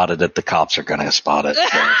Bruno spotted it, the cops are gonna spot it. So.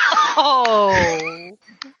 Oh.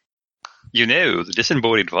 You know, the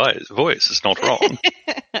disembodied voice is not wrong.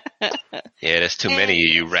 Yeah, there's too many of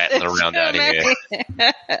you rattling around out here.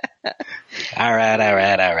 All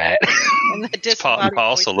right. It's part and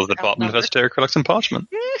parcel of the Department of Esoteric Relics and Parchment.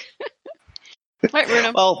 Right,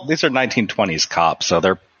 Bruno. Well, these are 1920s cops, so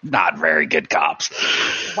they're not very good cops.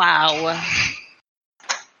 Wow.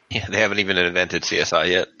 Yeah, they haven't even invented CSI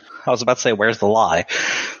yet. I was about to say, where's the lie?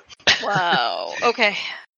 Wow. Okay.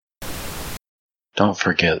 Don't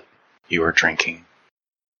forget, you were drinking.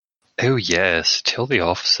 Oh yes, tell the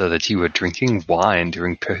officer that you were drinking wine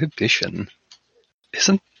during Prohibition.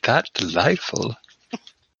 Isn't that delightful?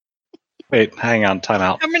 Wait, hang on, time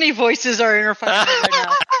out. How many voices are in her phone right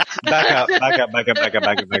now? Back up.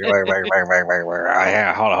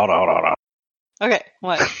 Hold on. Okay,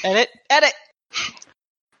 what? Edit.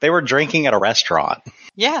 They were drinking at a restaurant.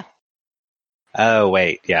 Yeah. Oh,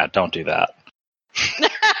 wait. Yeah, don't do that.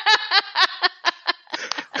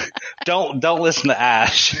 Don't listen to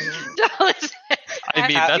Ash. Don't listen. I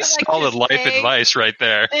mean, that's solid life advice right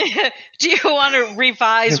there. Do you want to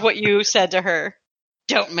revise what you said to her?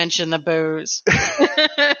 Don't mention the booze.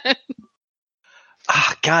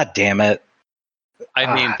 God damn it.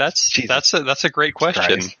 I mean, that's a great question.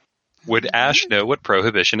 Christ. Would Ash know what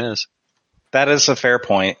Prohibition is? That is a fair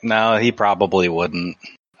point. No, he probably wouldn't.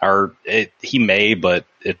 He may, but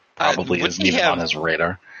it probably isn't even on his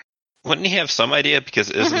radar. Wouldn't he have some idea? Because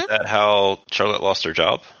isn't that how Charlotte lost her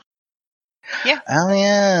job? Yeah. Oh,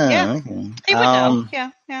 yeah. Yeah. Okay. He would know. Yeah.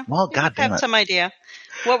 Well, He God would damn have it. some idea.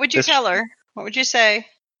 What would you tell her? What would you say?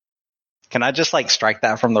 Can I just, strike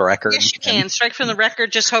that from the record? Yes, you can. Strike from the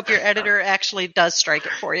record. Just hope your editor actually does strike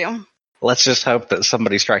it for you. Let's just hope that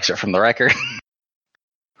somebody strikes it from the record.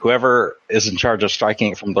 Whoever is in charge of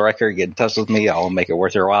striking it from the record, get in touch with me. I'll make it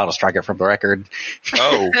worth your while to strike it from the record.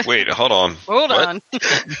 Oh, wait, hold on. Hold on.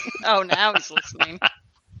 Oh, now he's listening.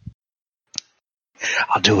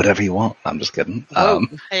 I'll do whatever you want. I'm just kidding.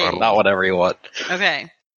 Hey. Not whatever you want.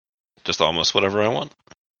 Okay. Just almost whatever I want.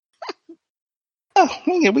 Oh,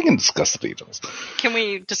 we can discuss the details. Can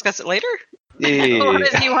we discuss it later? Yeah. What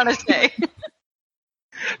does he want to say?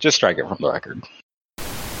 Just strike it from the record.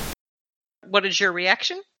 What is your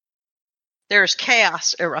reaction? There's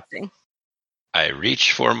chaos erupting. I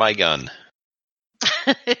reach for my gun.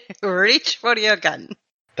 Reach for your gun.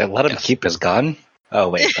 They let him keep his gun? Oh,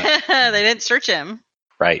 wait. They didn't search him.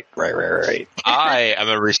 Right. I am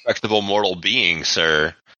a respectable mortal being,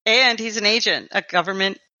 sir. And he's an agent, a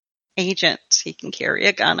government agent. He can carry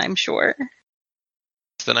a gun, I'm sure.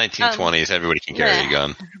 It's the 1920s. Everybody can carry a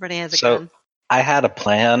gun. Everybody has a gun. I had a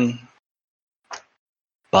plan,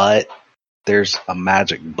 but there's a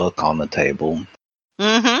magic book on the table.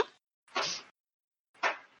 Mm-hmm.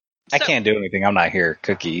 I can't do anything. I'm not here.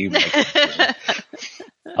 Cookie, you make the decision.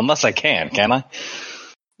 Unless I can I?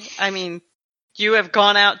 I mean, you have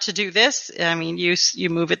gone out to do this. I mean, you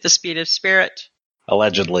move at the speed of spirit.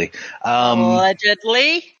 Allegedly.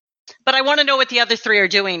 Allegedly. But I want to know what the other three are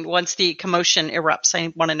doing once the commotion erupts.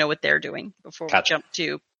 I want to know what they're doing before we jump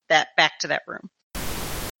to back to that room.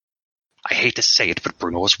 I hate to say it, but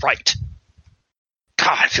Bruno was right.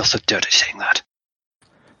 God, I feel so dirty saying that.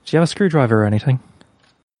 Do you have a screwdriver or anything?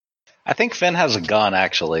 I think Finn has a gun,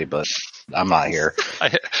 actually, but I'm not here.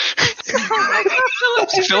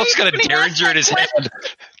 Philip's got a derringer in his hand.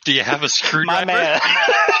 Do you have a screwdriver? My man.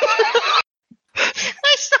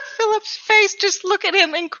 I saw Philip's face just look at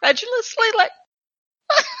him incredulously like...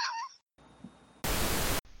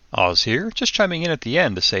 Oz here, just chiming in at the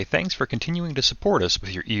end to say thanks for continuing to support us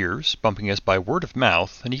with your ears, bumping us by word of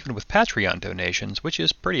mouth, and even with Patreon donations, which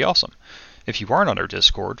is pretty awesome. If you aren't on our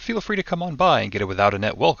Discord, feel free to come on by and get a without a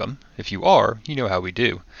net welcome. If you are, you know how we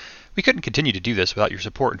do. We couldn't continue to do this without your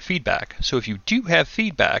support and feedback, so if you do have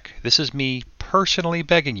feedback, this is me personally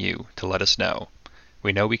begging you to let us know.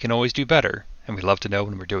 We know we can always do better, and we love to know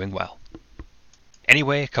when we're doing well.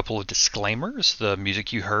 Anyway, a couple of disclaimers. The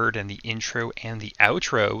music you heard in the intro and the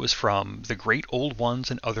outro was from the Great Old Ones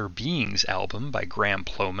and Other Beings album by Graham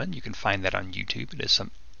Plowman. You can find that on YouTube. It is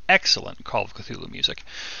some excellent Call of Cthulhu music.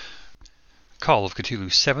 Call of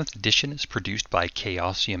Cthulhu 7th edition is produced by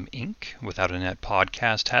Chaosium Inc. Without a Net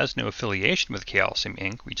podcast has no affiliation with Chaosium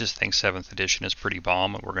Inc. We just think 7th edition is pretty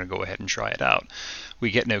bomb, and we're going to go ahead and try it out.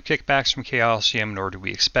 We get no kickbacks from Chaosium, nor do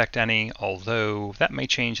we expect any, although that may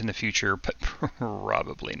change in the future, but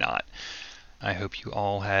probably not. I hope you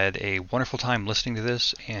all had a wonderful time listening to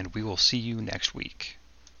this, and we will see you next week.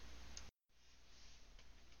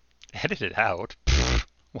 Edit it out?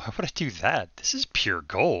 Why would I do that? This is pure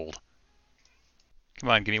gold. Come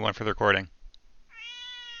on, give me one for the recording.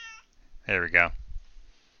 There we go.